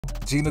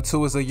GENA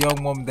TEW is a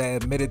young woman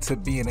that admitted to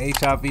being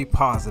HIV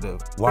positive.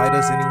 Why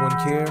does anyone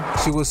care?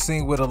 She was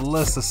seen with a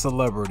list of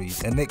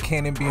celebrities, and Nick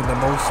Cannon being the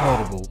most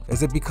notable.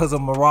 Is it because of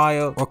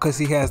Mariah or because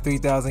he has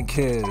 3,000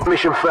 kids?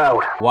 Mission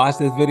failed. Watch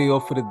this video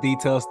for the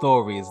detailed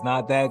story. It's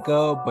not that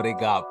good, but it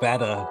got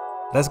better.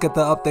 Let's get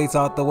the updates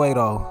out the way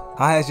though.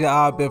 How has your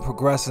eye been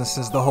progressing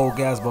since the whole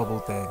gas bubble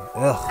thing?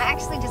 Ugh. I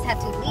actually just had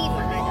to leave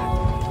my eye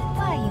doctor.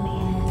 Why, you may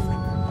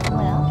ask?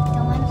 Well,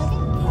 don't mind if I do.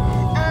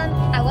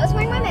 I was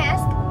wearing my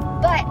mask,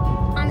 but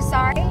I'm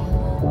sorry.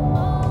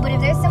 But if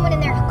there's someone in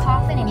there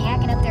coughing and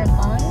hacking up their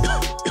lungs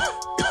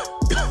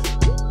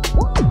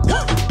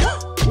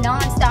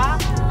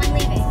non-stop, I'm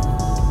leaving.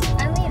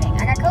 I'm leaving.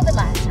 I got COVID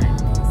last time.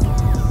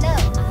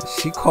 No.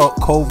 She caught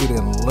COVID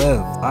and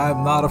lived. I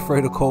am not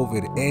afraid of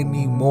COVID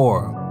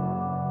anymore.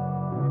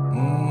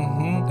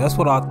 That's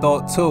what I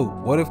thought too.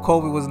 What if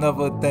COVID was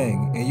never a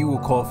thing and you were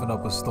coughing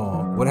up a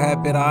storm? Would it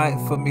have been alright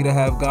for me to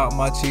have gotten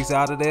my cheeks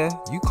out of there?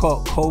 You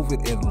caught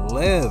COVID and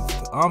lived.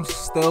 I'm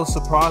still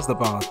surprised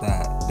about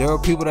that. There are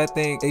people that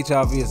think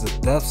HIV is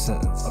a death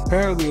sentence.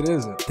 Apparently it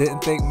isn't.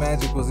 Didn't think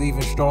Magic was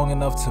even strong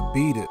enough to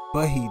beat it,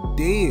 but he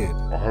did.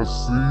 I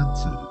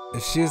seen it.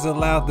 If she's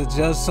allowed to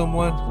judge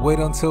someone, wait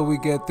until we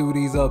get through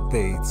these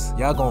updates.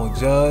 Y'all gonna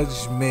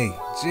judge me.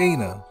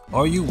 GENA,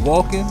 are you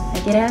walking?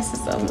 I get asked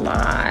this a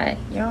lot.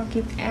 Y'all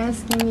keep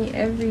asking me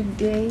every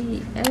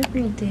day.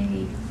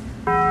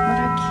 But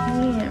I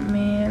can't,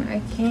 man.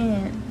 I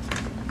can't.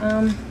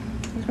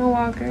 Here's my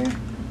walker.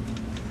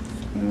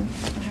 And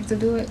I have to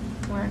do it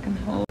where I can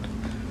hold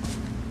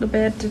the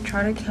bed to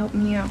try to help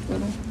me out a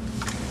little.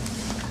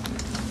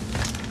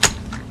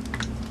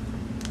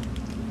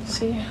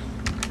 See?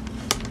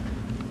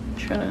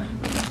 Trying to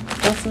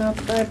busting out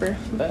the diaper,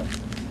 but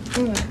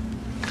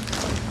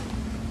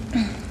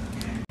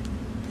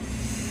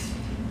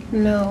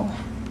no.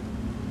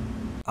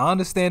 I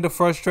understand the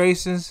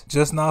frustrations,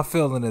 just not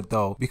feeling it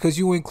though, because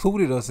you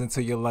included us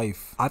into your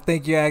life. I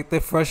think you're acting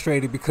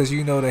frustrated because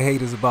you know the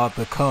hate is about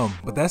to come,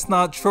 but that's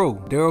not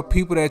true. There are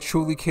people that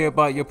truly care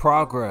about your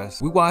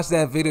progress. We watched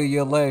that video of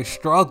your legs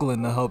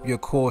struggling to help your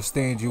core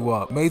stand you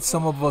up. Made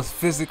some of us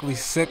physically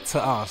sick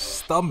to our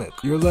stomach.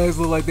 Your legs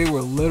look like they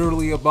were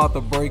literally about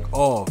to break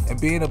off.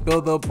 And being a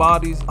builder of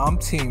bodies, I'm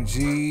team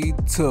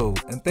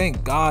G2. And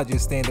thank God you're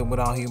standing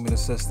without human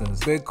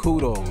assistance. Big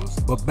kudos.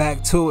 But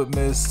back to it,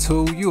 Miss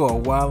Two, you are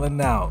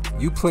wildin' out.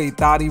 You played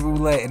thotty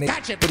roulette and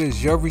it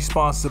is your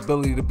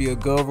responsibility to be a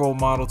good role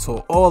model to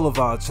all of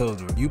our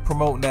children. You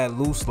promoting that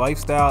loose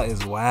lifestyle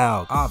is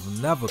wild.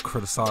 I've never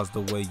criticized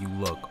the way you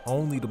look,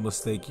 only the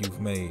mistake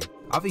you've made.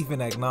 I've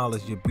even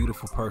acknowledged your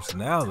beautiful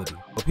personality.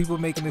 But people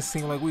making it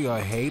seem like we are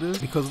haters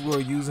because we're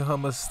using her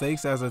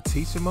mistakes as a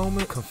teacher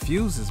moment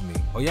confuses me.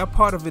 Are y'all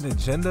part of an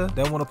agenda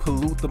that want to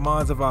pollute the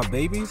minds of our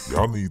babies?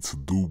 Y'all need to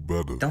do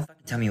better. Don't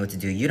fucking tell me what to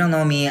do. You don't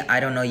know me, I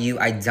don't know you,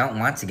 I don't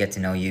want to get to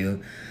know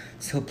you.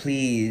 So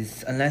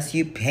please, unless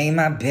you pay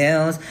my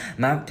bills,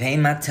 pay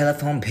my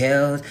telephone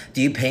bills,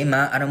 do you pay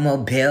my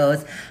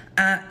automobiles?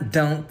 I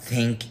don't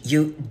think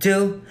you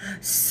do.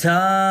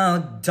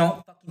 So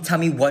don't fucking tell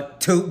me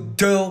what to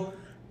do,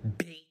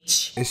 bitch.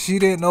 If she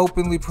didn't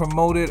openly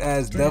promote it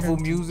as devil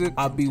music,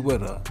 I'd be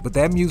with her. But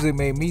that music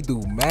made me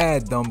do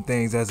mad dumb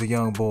things as a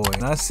young boy.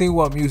 And I seen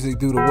what music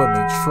do to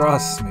women,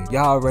 trust me.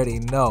 Y'all already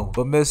know.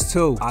 But Miss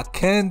Two, I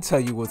can tell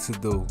you what to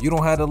do. You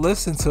don't have to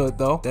listen to it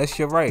though. That's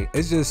your right.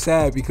 It's just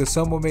sad because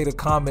someone made a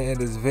comment in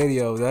this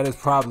video that is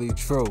probably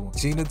true.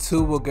 GENA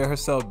TEW will get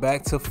herself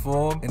back to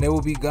form, and there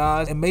will be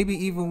guys and maybe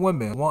even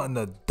women wanting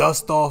to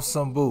dust off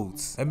some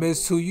boots. And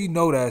Miss Two, you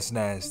know that's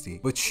nasty.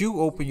 But you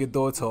open your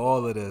door to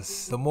all of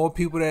this. The more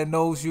people that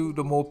knows you,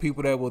 the more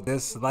people that will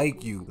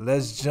dislike you.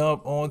 Let's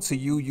jump on to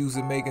you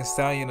using Megan the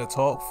Stallion to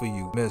talk for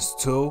you, Miss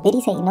Two.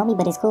 Biddy's hating on me,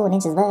 but it's cool,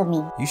 ninjas love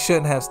me. You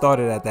shouldn't have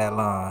started at that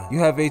line. You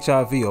have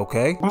HIV,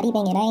 okay? Body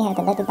banging, I ain't had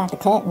to let the doctor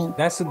cut me.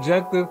 That's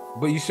subjective,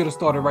 but you should have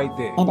started right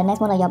there. And the next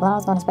one of your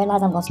blogs gonna spread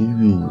lies, I'm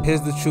gonna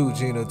Here's the truth,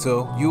 GENA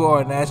TEW. You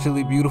are a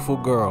naturally beautiful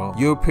girl.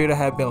 You appear to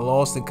have been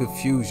lost and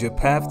confused. Your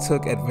path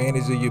took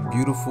advantage of your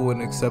beautiful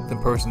and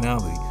accepting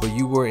personality, but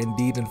you were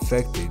indeed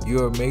infected.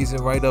 You're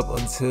amazing right up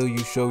until you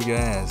show your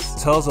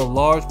ass. Tells a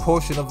large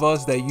portion of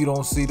us that you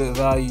don't see the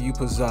value you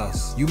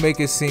possess. You make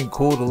it seem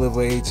cool to live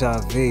with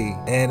HIV,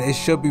 and it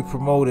should be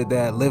promoted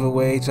that living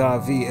with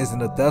HIV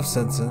isn't a death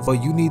sentence,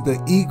 but you need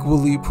to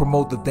equally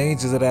promote the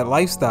dangers of that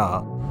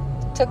lifestyle.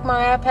 Took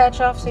my eye patch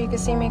off so you can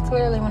see me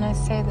clearly when I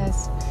say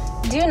this.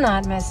 Do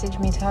not message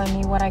me telling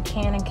me what I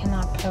can and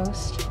cannot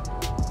post,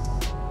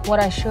 what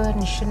I should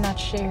and should not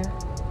share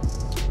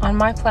on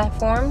my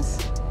platforms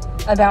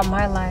about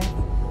my life.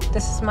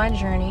 This is my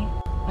journey.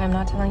 I'm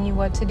not telling you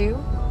what to do,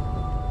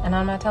 and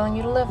I'm not telling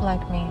you to live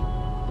like me.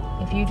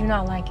 If you do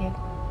not like it,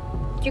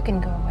 you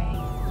can go away.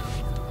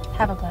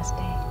 Have a blessed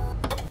day.